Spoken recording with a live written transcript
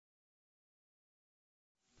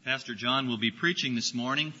Pastor John will be preaching this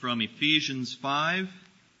morning from Ephesians 5,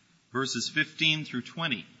 verses 15 through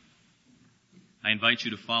 20. I invite you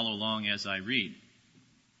to follow along as I read.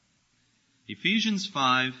 Ephesians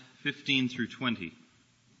 5, 15 through 20.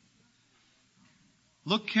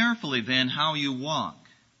 Look carefully then how you walk,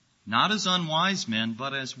 not as unwise men,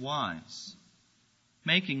 but as wise,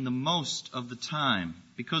 making the most of the time,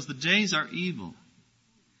 because the days are evil.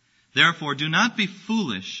 Therefore do not be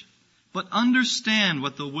foolish, but understand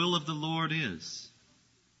what the will of the Lord is.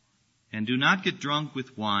 And do not get drunk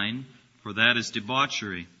with wine, for that is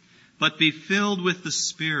debauchery, but be filled with the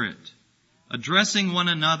Spirit, addressing one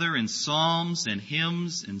another in psalms and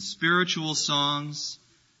hymns and spiritual songs,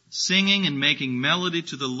 singing and making melody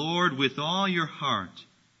to the Lord with all your heart,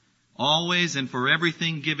 always and for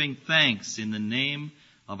everything giving thanks in the name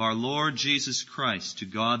of our Lord Jesus Christ to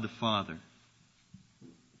God the Father.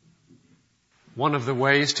 One of the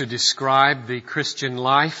ways to describe the Christian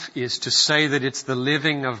life is to say that it's the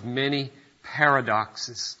living of many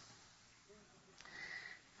paradoxes.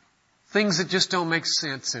 Things that just don't make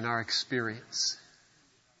sense in our experience,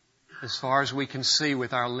 as far as we can see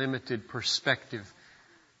with our limited perspective.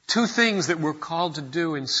 Two things that we're called to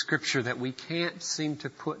do in Scripture that we can't seem to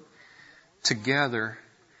put together.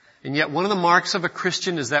 And yet one of the marks of a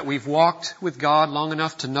Christian is that we've walked with God long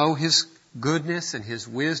enough to know His goodness and His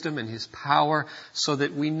wisdom and His power, so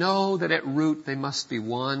that we know that at root they must be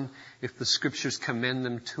one if the Scriptures commend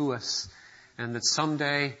them to us. And that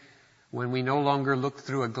someday, when we no longer look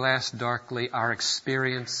through a glass darkly, our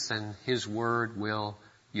experience and His Word will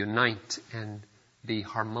unite and be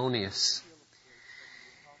harmonious.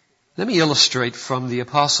 Let me illustrate from the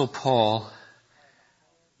Apostle Paul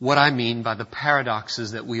what I mean by the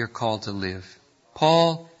paradoxes that we are called to live.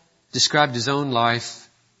 Paul described his own life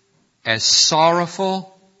as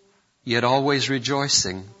sorrowful, yet always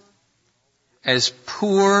rejoicing. As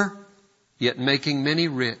poor, yet making many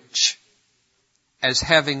rich. As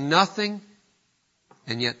having nothing,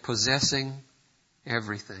 and yet possessing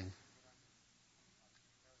everything.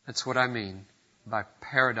 That's what I mean by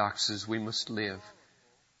paradoxes we must live.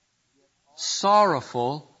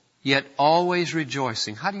 Sorrowful, yet always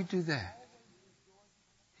rejoicing. How do you do that?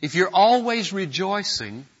 If you're always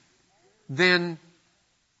rejoicing, then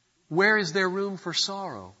where is there room for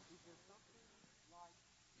sorrow?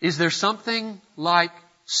 Is there something like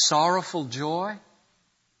sorrowful joy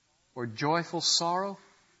or joyful sorrow?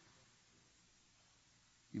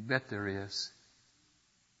 You bet there is.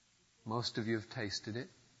 Most of you have tasted it.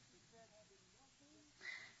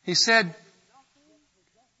 He said,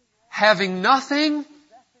 having nothing,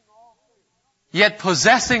 yet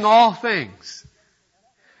possessing all things.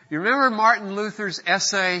 You remember Martin Luther's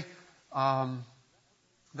essay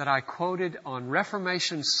that I quoted on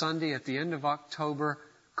Reformation Sunday at the end of October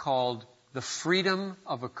called The Freedom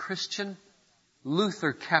of a Christian?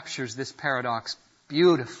 Luther captures this paradox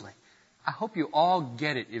beautifully. I hope you all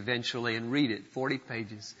get it eventually and read it, 40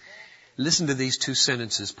 pages. Listen to these two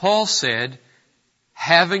sentences. Paul said,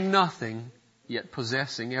 having nothing, yet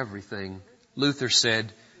possessing everything. Luther said,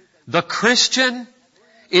 the Christian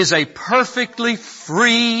is a perfectly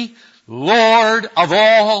free Lord of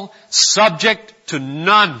all, subject to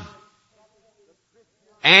none.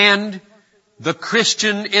 And the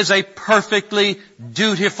Christian is a perfectly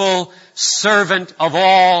dutiful servant of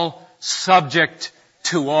all, subject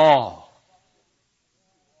to all.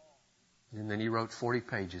 And then he wrote 40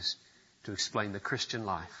 pages to explain the Christian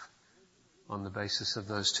life on the basis of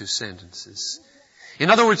those two sentences. In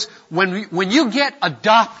other words, when you get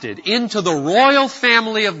adopted into the royal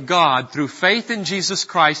family of God through faith in Jesus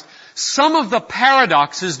Christ, some of the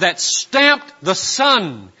paradoxes that stamped the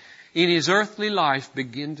Son in His earthly life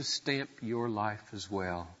begin to stamp your life as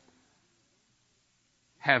well.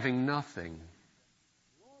 Having nothing,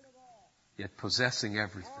 yet possessing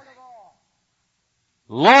everything.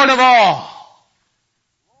 Lord of all,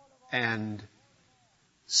 and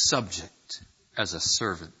subject as a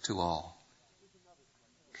servant to all.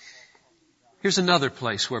 Here's another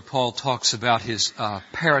place where Paul talks about his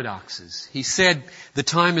paradoxes. He said, the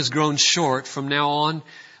time has grown short. From now on,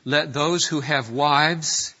 let those who have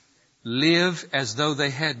wives live as though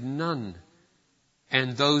they had none,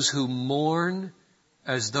 and those who mourn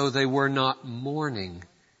as though they were not mourning,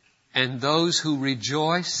 and those who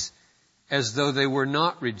rejoice as though they were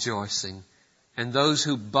not rejoicing, and those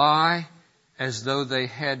who buy as though they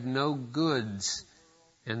had no goods,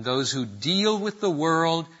 and those who deal with the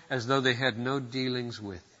world as though they had no dealings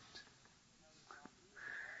with it.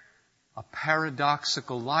 A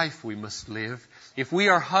paradoxical life we must live. If we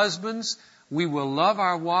are husbands, we will love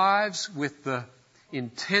our wives with the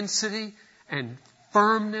intensity and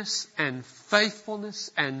firmness and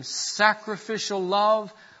faithfulness and sacrificial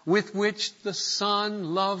love with which the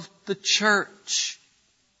Son loved the church.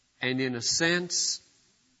 And in a sense,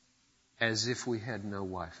 as if we had no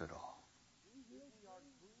wife at all.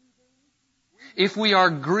 If we are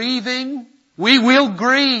grieving, we will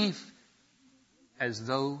grieve as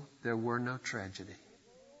though there were no tragedy.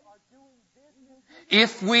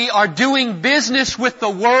 If we are doing business with the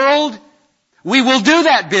world, we will do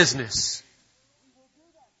that business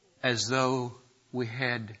as though we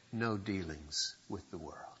had no dealings with the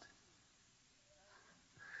world.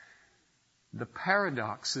 The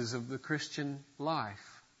paradoxes of the Christian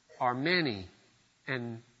life are many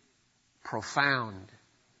and profound.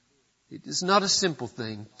 It is not a simple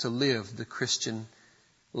thing to live the Christian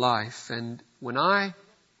life. And when I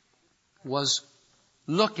was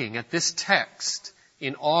looking at this text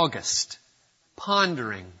in August,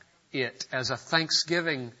 pondering it as a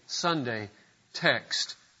Thanksgiving Sunday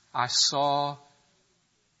text, I saw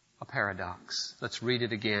a paradox. Let's read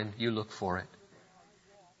it again. You look for it.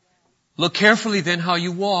 Look carefully then how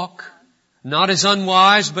you walk, not as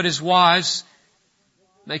unwise, but as wise,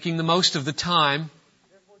 making the most of the time,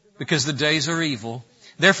 because the days are evil.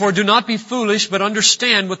 Therefore do not be foolish, but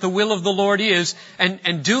understand what the will of the Lord is,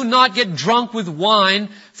 and do not get drunk with wine,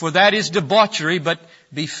 for that is debauchery, but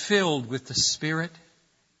be filled with the Spirit,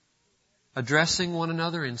 addressing one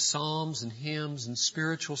another in psalms and hymns and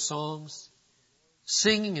spiritual songs,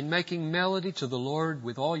 singing and making melody to the Lord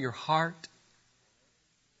with all your heart,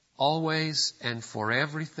 always and for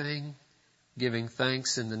everything, giving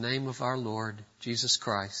thanks in the name of our Lord Jesus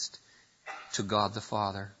Christ to God the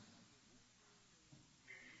Father.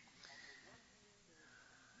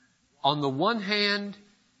 On the one hand,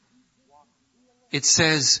 it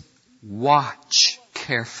says, watch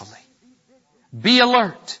carefully. Be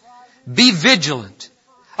alert. Be vigilant.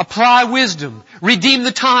 Apply wisdom. Redeem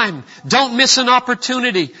the time. Don't miss an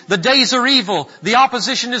opportunity. The days are evil. The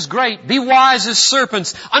opposition is great. Be wise as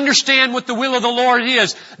serpents. Understand what the will of the Lord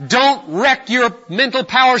is. Don't wreck your mental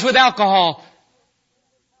powers with alcohol.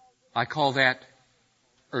 I call that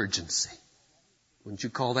urgency. Wouldn't you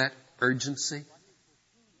call that urgency?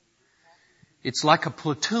 It's like a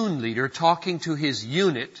platoon leader talking to his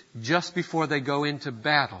unit just before they go into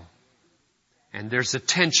battle. And there's a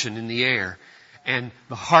tension in the air. And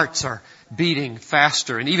the hearts are beating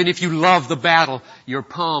faster. And even if you love the battle, your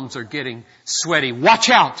palms are getting sweaty. Watch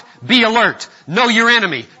out. Be alert. Know your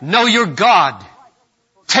enemy. Know your God.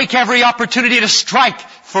 Take every opportunity to strike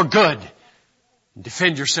for good.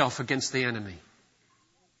 Defend yourself against the enemy.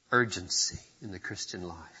 Urgency in the Christian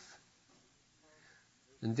life.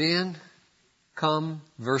 And then come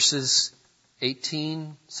verses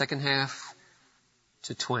 18, second half,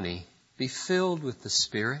 to 20. Be filled with the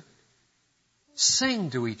Spirit. Sing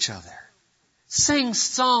to each other. Sing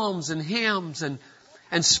psalms and hymns and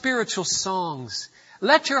spiritual songs.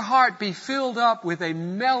 Let your heart be filled up with a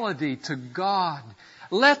melody to God.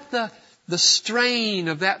 Let the strain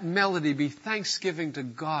of that melody be thanksgiving to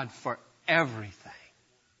God for everything.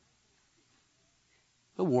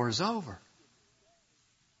 The war's over.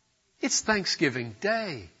 It's Thanksgiving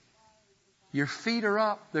Day. Your feet are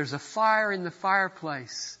up. There's a fire in the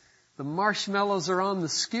fireplace. The marshmallows are on the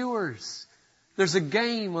skewers. There's a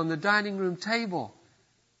game on the dining room table.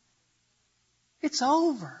 It's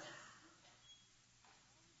over.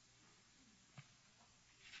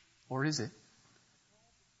 Or is it?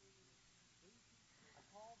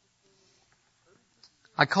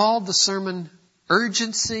 I called the sermon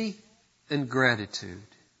Urgency and Gratitude.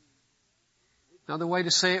 Another way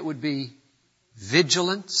to say it would be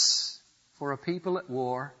vigilance for a people at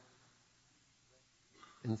war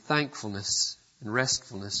and thankfulness and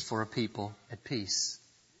restfulness for a people at peace.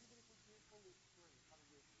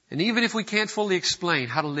 And even if we can't fully explain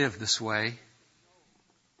how to live this way,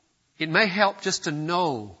 it may help just to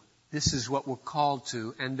know this is what we're called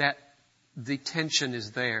to and that the tension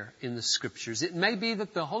is there in the Scriptures. It may be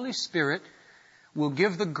that the Holy Spirit will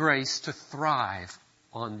give the grace to thrive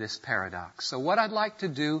on this paradox. So what I'd like to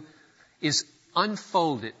do is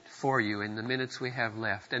unfold it for you in the minutes we have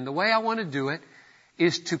left. And the way I want to do it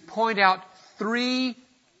is to point out 3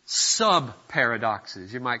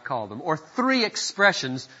 sub-paradoxes, you might call them, or 3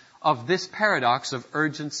 expressions of this paradox of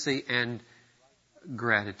urgency and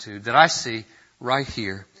gratitude that I see right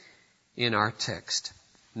here in our text.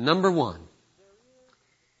 Number 1,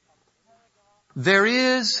 there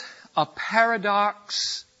is a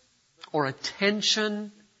paradox or a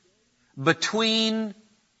tension between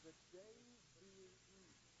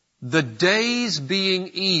the days being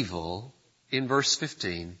evil in verse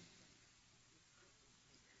 15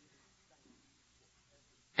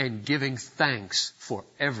 and giving thanks for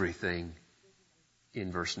everything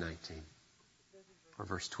in verse 19 or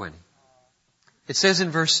verse 20. It says in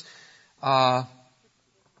verse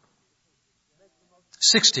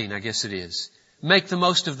 16, I guess it is, make the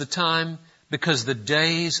most of the time because the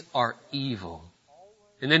days are evil.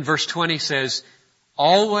 And then verse 20 says,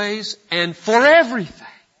 always and for everything,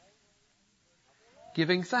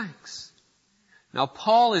 giving thanks. Now,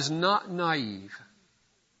 Paul is not naive.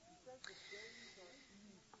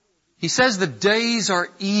 He says the days are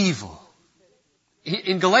evil.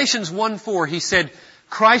 In Galatians 1:4, he said,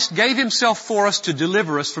 Christ gave Himself for us to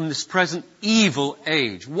deliver us from this present evil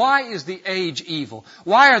age. Why is the age evil?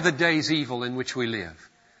 Why are the days evil in which we live?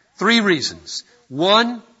 3 reasons.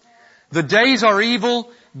 1, the days are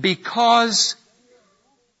evil because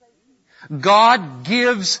God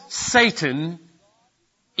gives Satan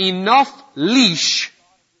enough leash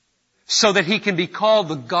so that he can be called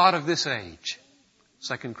the God of this age.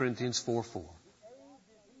 2 Corinthians 4:4.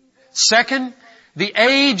 Second, the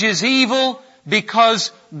age is evil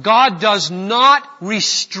because God does not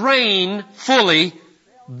restrain fully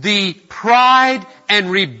the pride and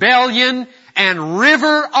rebellion and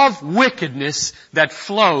river of wickedness that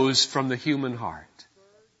flows from the human heart.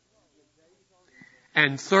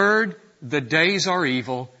 And third, the days are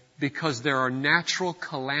evil because there are natural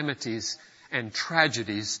calamities and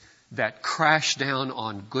tragedies that crash down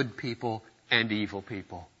on good people and evil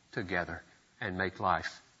people together and make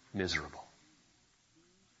life miserable.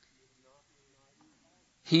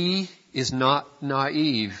 He is not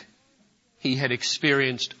naive. He had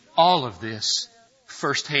experienced all of this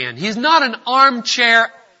firsthand. He's not an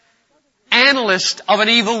armchair analyst of an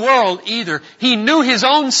evil world either. He knew his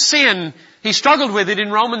own sin. He struggled with it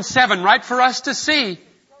in Romans 7, right for us to see.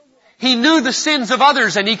 He knew the sins of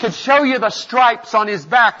others, and he could show you the stripes on his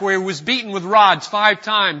back where he was beaten with rods 5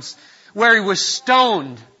 times, where he was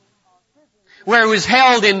stoned, where he was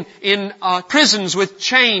held in prisons with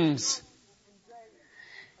chains,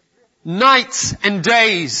 nights and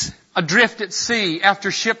days adrift at sea after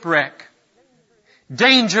shipwreck,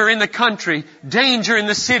 danger in the country, danger in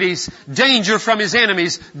the cities, danger from his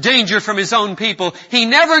enemies, danger from his own people. He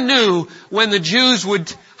never knew when the Jews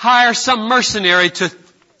would hire some mercenary to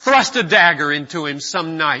thrust a dagger into him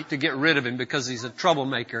some night to get rid of him because he's a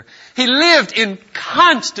troublemaker. He lived in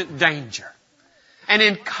constant danger and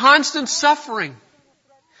in constant suffering.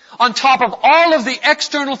 On top of all of the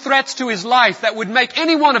external threats to his life that would make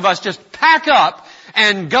any one of us just pack up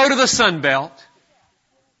and go to the Sun Belt,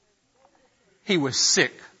 he was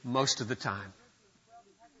sick most of the time.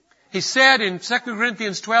 He said in 2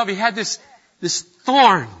 Corinthians 12, he had this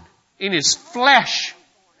thorn in his flesh.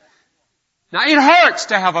 Now, it hurts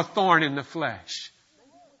to have a thorn in the flesh.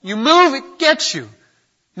 You move, it gets you.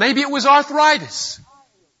 Maybe it was arthritis.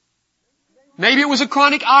 Maybe it was a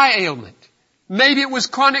chronic eye ailment. Maybe it was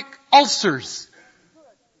chronic ulcers.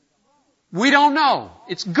 We don't know.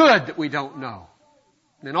 It's good that we don't know.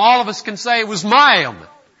 And all of us can say it was my ailment.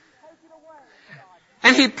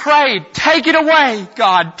 And he prayed, take it away,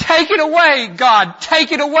 God. Take it away, God.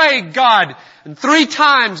 Take it away, God. And 3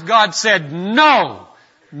 times God said, no,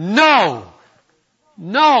 no,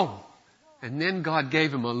 no. And then God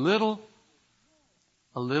gave him a little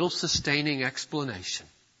sustaining explanation.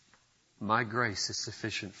 My grace is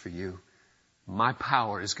sufficient for you. My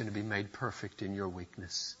power is going to be made perfect in your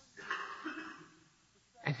weakness.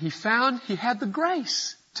 And he found he had the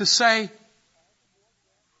grace to say,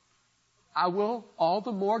 I will all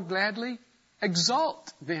the more gladly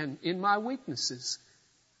exult then in my weaknesses.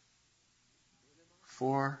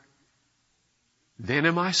 For then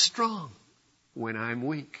am I strong when I'm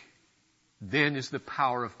weak. Then is the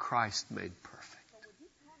power of Christ made perfect.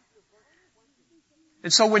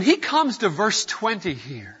 And so when he comes to verse 20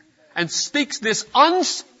 here and speaks this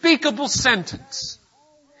unspeakable sentence,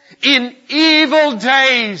 in evil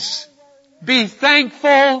days be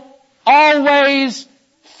thankful always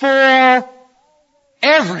for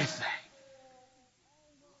everything.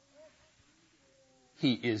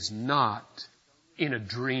 He is not in a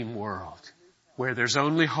dream world where there's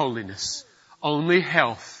only holiness, only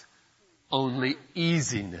health, only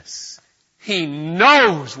easiness. He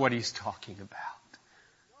knows what he's talking about.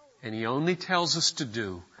 And he only tells us to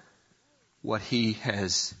do what he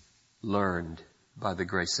has learned by the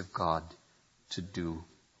grace of God to do.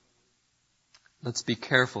 Let's be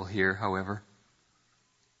careful here, however.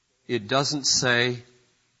 It doesn't say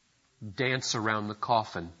dance around the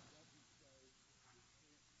coffin.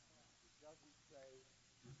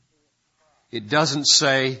 It doesn't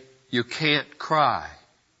say you can't cry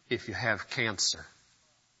if you have cancer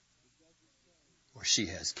or she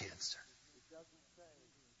has cancer.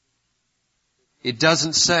 It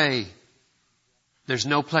doesn't say there's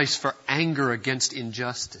no place for anger against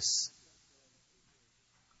injustice.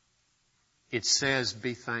 It says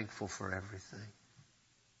be thankful for everything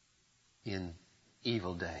in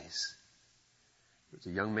evil days. There was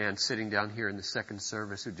a young man sitting down here in the second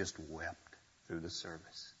service who just wept through the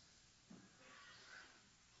service.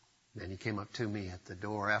 Then he came up to me at the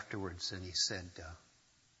door afterwards and he said,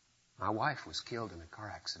 my wife was killed in a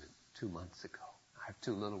car accident 2 months ago. I have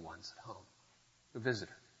 2 little ones at home. A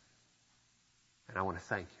visitor. And I want to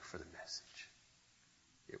thank you for the message.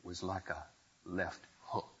 It was like a left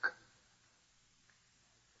hook.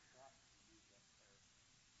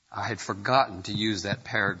 I had forgotten to use that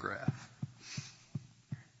paragraph.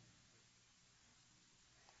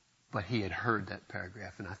 But he had heard that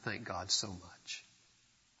paragraph, and I thank God so much.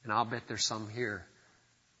 And I'll bet there's some here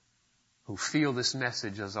who feel this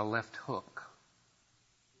message as a left hook.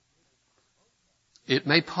 It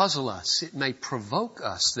may puzzle us. It may provoke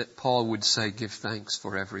us that Paul would say, give thanks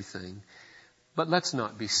for everything. But let's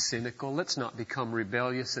not be cynical. Let's not become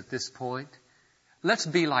rebellious at this point. Let's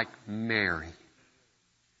be like Mary.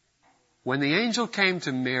 When the angel came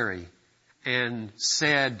to Mary and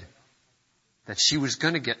said that she was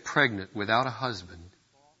going to get pregnant without a husband,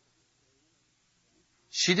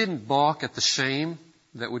 she didn't balk at the shame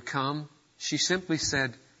that would come. She simply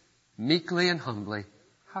said, meekly and humbly,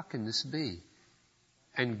 how can this be?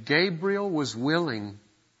 And Gabriel was willing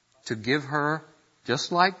to give her,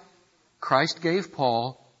 just like Christ gave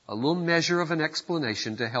Paul, a little measure of an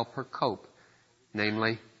explanation to help her cope.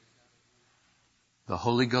 Namely, the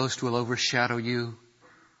Holy Ghost will overshadow you.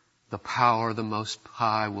 The power of the Most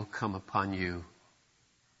High will come upon you.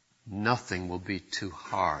 Nothing will be too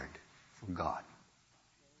hard for God.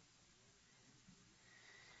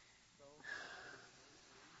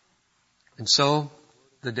 And so,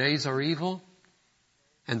 the days are evil,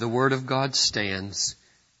 and the Word of God stands.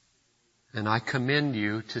 And I commend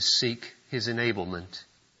you to seek His enablement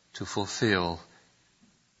to fulfill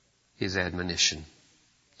His admonition,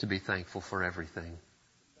 to be thankful for everything.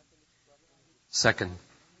 Second,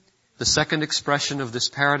 the second expression of this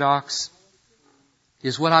paradox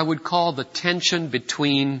is what I would call the tension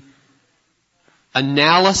between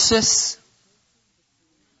analysis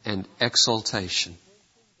and exaltation.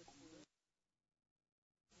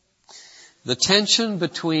 The tension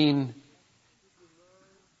between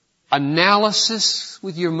analysis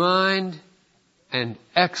with your mind and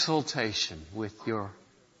exaltation with your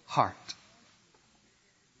heart.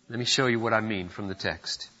 Let me show you what I mean from the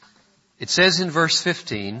text. It says in verse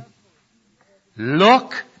 15,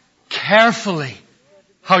 look carefully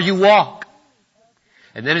how you walk.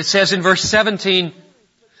 And then it says in verse 17,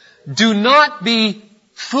 do not be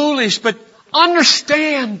foolish, but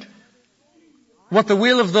understand what the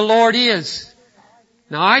will of the Lord is.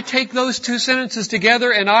 Now I take those two sentences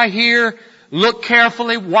together and I hear, look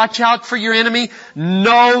carefully, watch out for your enemy,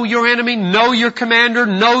 know your commander,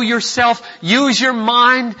 know yourself, use your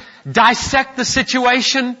mind, dissect the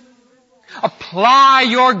situation, apply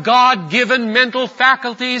your God-given mental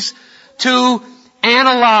faculties to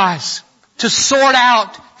analyze, to sort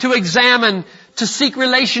out, to examine, to seek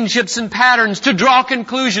relationships and patterns, to draw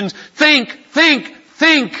conclusions. Think.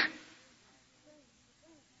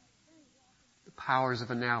 Powers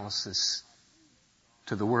of analysis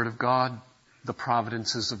to the Word of God, the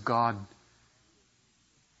providences of God,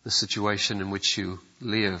 the situation in which you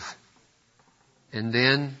live. And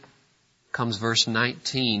then comes verse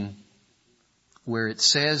 19, where it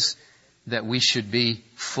says that we should be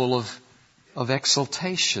full of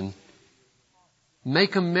exultation.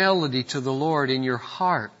 Make a melody to the Lord in your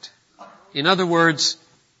heart. In other words,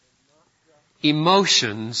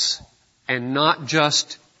 emotions and not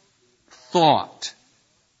just thought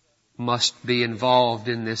must be involved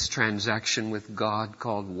in this transaction with God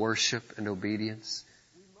called worship and obedience.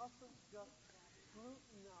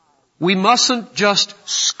 We mustn't just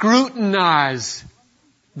scrutinize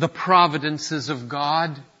the providences of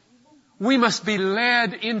God. We must be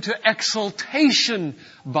led into exaltation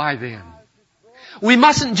by them. We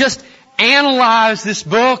mustn't just analyze this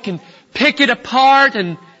book and pick it apart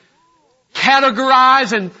and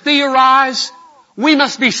categorize and theorize. We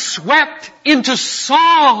must be swept into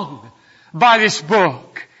song by this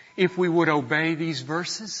book if we would obey these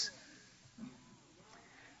verses.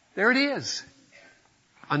 There it is.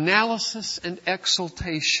 Analysis and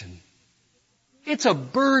exaltation. It's a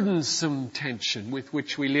burdensome tension with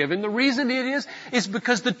which we live. And the reason it is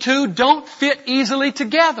because the two don't fit easily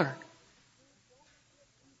together.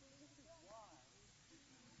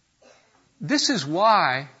 This is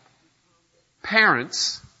why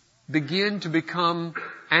parents begin to become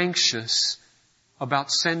anxious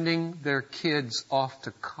about sending their kids off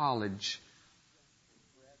to college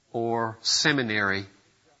or seminary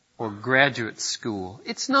or graduate school,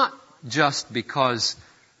 it's not just because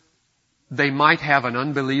they might have an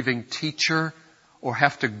unbelieving teacher or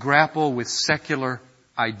have to grapple with secular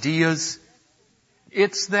ideas.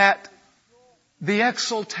 It's that the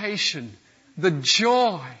exultation, the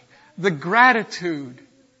joy, the gratitude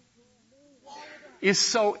is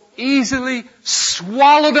so easily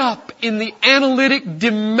swallowed up in the analytic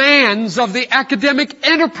demands of the academic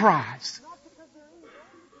enterprise.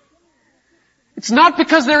 It's not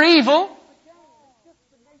because they're evil.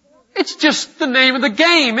 It's just the name of the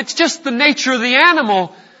game. It's just the nature of the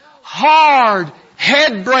animal. Hard,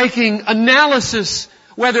 head-breaking analysis,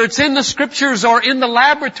 whether it's in the Scriptures or in the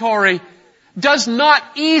laboratory, does not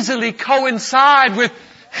easily coincide with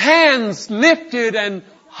hands lifted and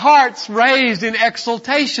hearts raised in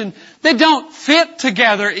exultation. They don't fit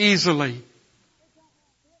together easily.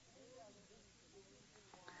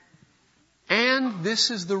 And this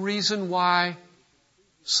is the reason why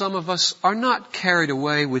some of us are not carried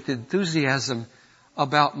away with enthusiasm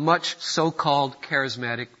about much so-called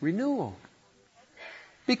charismatic renewal.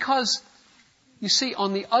 Because, you see,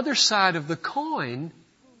 on the other side of the coin,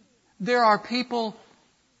 there are people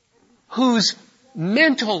whose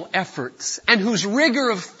mental efforts and whose rigor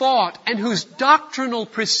of thought and whose doctrinal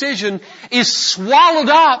precision is swallowed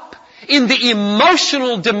up in the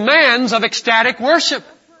emotional demands of ecstatic worship.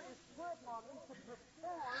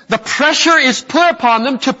 The pressure is put upon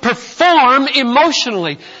them to perform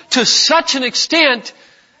emotionally to such an extent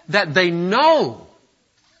that they know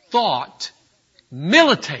thought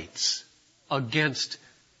militates against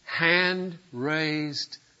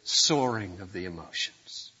hand-raised soaring of the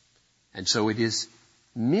emotions. And so it is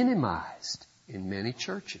minimized in many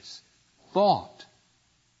churches. Thought,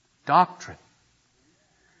 doctrine.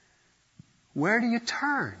 Where do you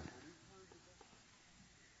turn?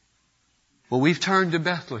 Well, we've turned to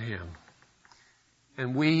Bethlehem,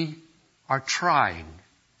 and we are trying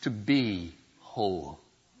to be whole.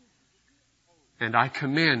 And I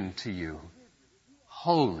commend to you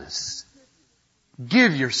wholeness.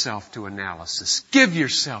 Give yourself to analysis. Give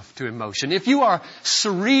yourself to emotion. If you are a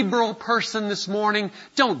cerebral person this morning,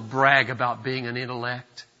 don't brag about being an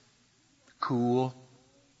intellect. Cool.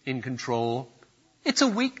 In control. It's a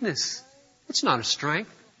weakness. It's not a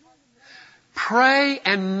strength. Pray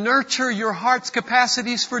and nurture your heart's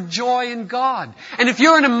capacities for joy in God. And if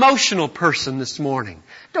you're an emotional person this morning,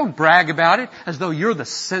 don't brag about it as though you're the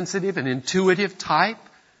sensitive and intuitive type.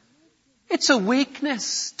 It's a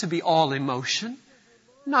weakness to be all emotion,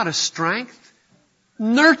 not a strength.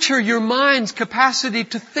 Nurture your mind's capacity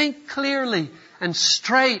to think clearly and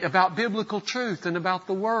straight about biblical truth and about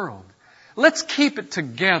the world. Let's keep it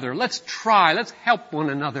together. Let's try. Let's help one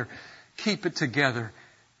another keep it together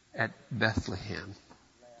at Bethlehem.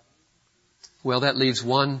 Well, that leaves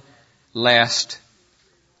one last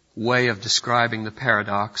way of describing the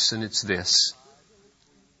paradox, and it's this.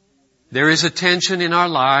 There is a tension in our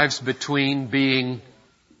lives between being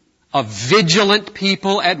a vigilant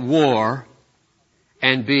people at war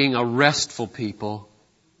and being a restful people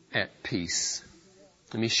at peace.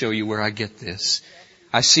 Let me show you where I get this.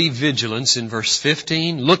 I see vigilance in verse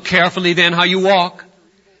 15. Look carefully then how you walk.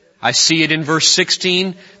 I see it in verse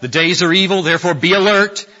 16. The days are evil, therefore be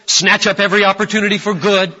alert. Snatch up every opportunity for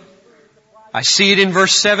good. I see it in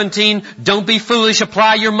verse 17. Don't be foolish.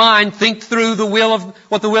 Apply your mind. Think through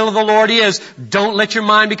what the will of the Lord is. Don't let your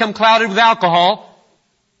mind become clouded with alcohol.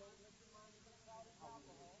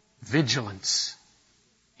 Vigilance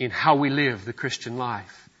in how we live the Christian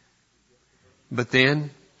life. But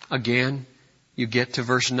then, again, you get to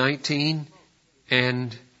verse 19,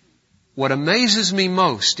 and what amazes me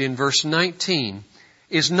most in verse 19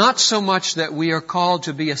 is not so much that we are called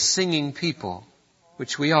to be a singing people,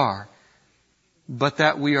 which we are, but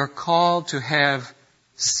that we are called to have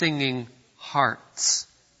singing hearts,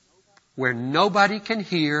 where nobody can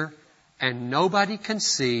hear and nobody can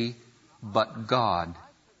see but God.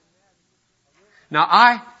 Now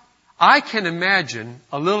I can imagine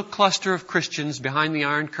a little cluster of Christians behind the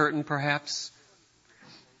Iron Curtain perhaps,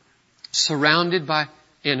 surrounded by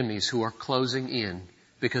enemies who are closing in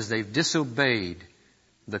because they've disobeyed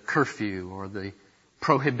the curfew or the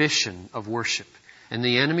prohibition of worship. And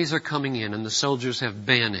the enemies are coming in and the soldiers have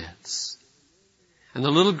bayonets. And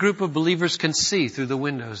the little group of believers can see through the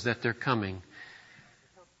windows that they're coming.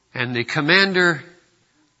 And the commander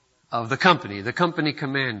of the company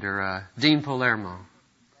commander, Dean Palermo,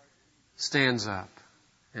 stands up.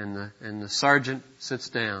 And the sergeant sits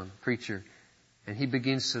down, preacher, and he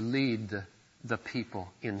begins to lead the people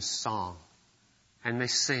in song And they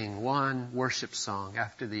sing one worship song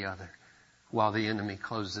after the other while the enemy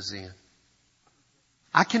closes in.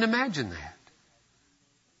 I can imagine that.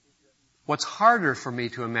 What's harder for me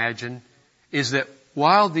to imagine is that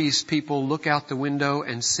while these people look out the window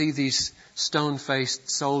and see these stone-faced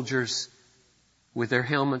soldiers with their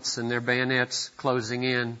helmets and their bayonets closing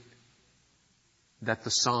in, that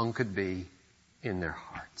the song could be in their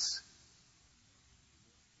hearts.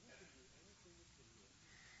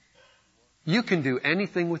 You can do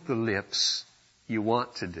anything with the lips you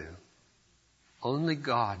want to do. Only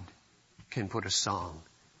God can put a song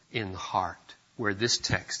in the heart where this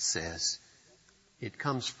text says it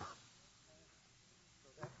comes from.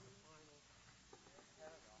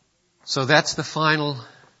 So that's the final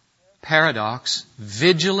paradox.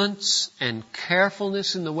 Vigilance and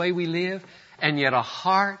carefulness in the way we live, and yet a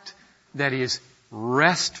heart that is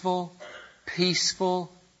restful,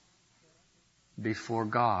 peaceful before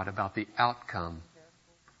God about the outcome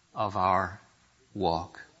of our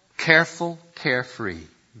walk. Careful, carefree,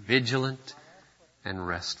 vigilant, and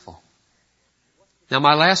restful. Now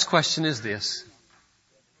my last question is this.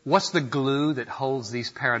 What's the glue that holds these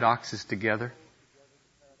paradoxes together?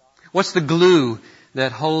 What's the glue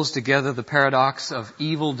that holds together the paradox of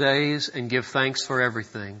evil days and give thanks for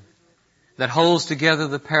everything? That holds together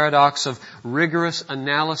the paradox of rigorous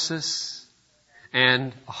analysis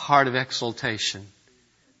and a heart of exaltation.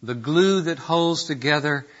 The glue that holds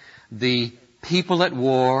together the people at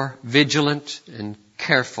war, vigilant and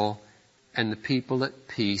careful, and the people at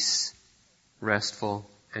peace, restful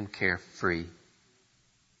and carefree.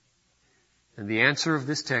 And the answer of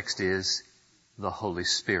this text is the Holy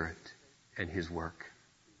Spirit and His work.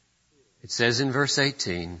 It says in verse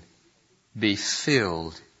 18, be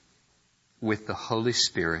filled with the Holy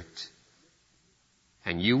Spirit,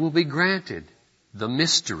 and you will be granted the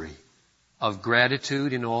mystery of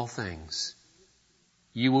gratitude in all things.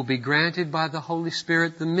 You will be granted by the Holy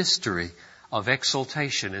Spirit the mystery of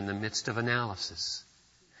exaltation in the midst of analysis.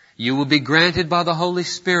 You will be granted by the Holy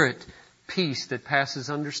Spirit peace that passes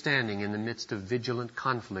understanding in the midst of vigilant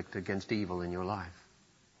conflict against evil in your life.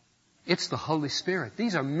 It's the Holy Spirit.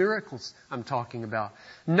 These are miracles I'm talking about.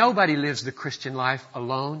 Nobody lives the Christian life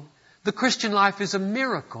alone. The Christian life is a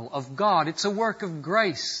miracle of God. It's a work of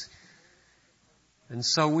grace. And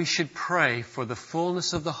so we should pray for the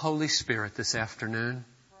fullness of the Holy Spirit this afternoon.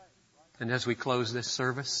 And as we close this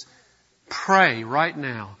service, pray right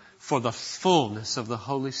now for the fullness of the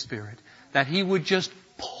Holy Spirit, that He would just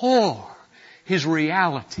pour His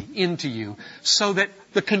reality into you so that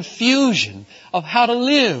the confusion of how to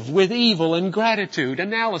live with evil and gratitude,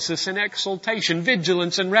 analysis and exaltation,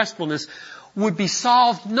 vigilance and restfulness would be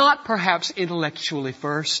solved not perhaps intellectually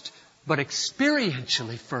first, but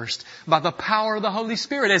experientially first by the power of the Holy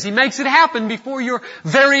Spirit as He makes it happen before your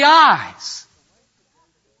very eyes.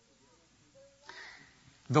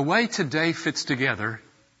 The way today fits together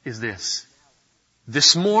is this.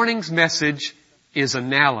 This morning's message is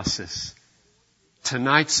analysis.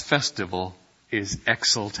 Tonight's festival is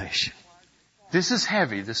exaltation. This is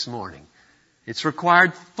heavy this morning. It's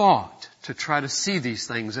required thought to try to see these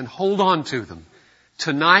things and hold on to them.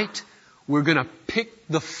 Tonight, we're going to pick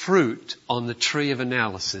the fruit on the tree of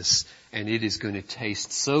analysis, and it is going to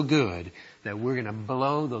taste so good that we're going to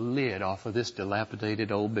blow the lid off of this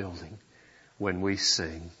dilapidated old building when we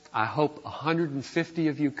sing. I hope 150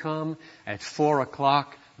 of you come at 4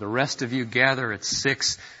 o'clock. The rest of you gather at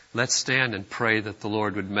 6. Let's stand and pray that the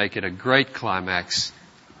Lord would make it a great climax.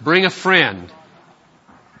 Bring a friend.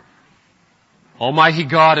 Almighty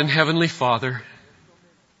God and Heavenly Father,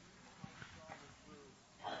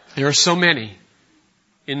 there are so many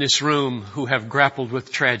in this room who have grappled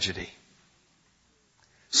with tragedy.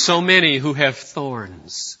 So many who have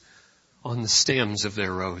thorns on the stems of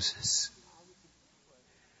their roses.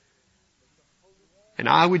 And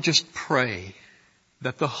I would just pray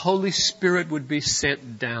that the Holy Spirit would be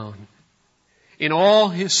sent down in all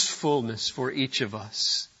His fullness for each of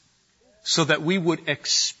us, so that we would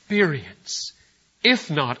experience, if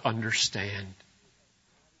not understand,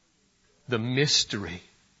 the mystery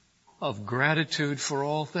of gratitude for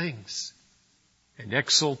all things, and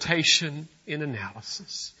exaltation in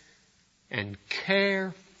analysis, and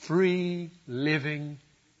carefree living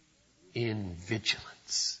in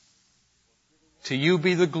vigilance. To You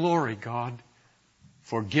be the glory, God,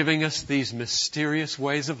 for giving us these mysterious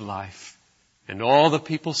ways of life. And all the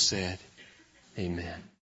people said, Amen.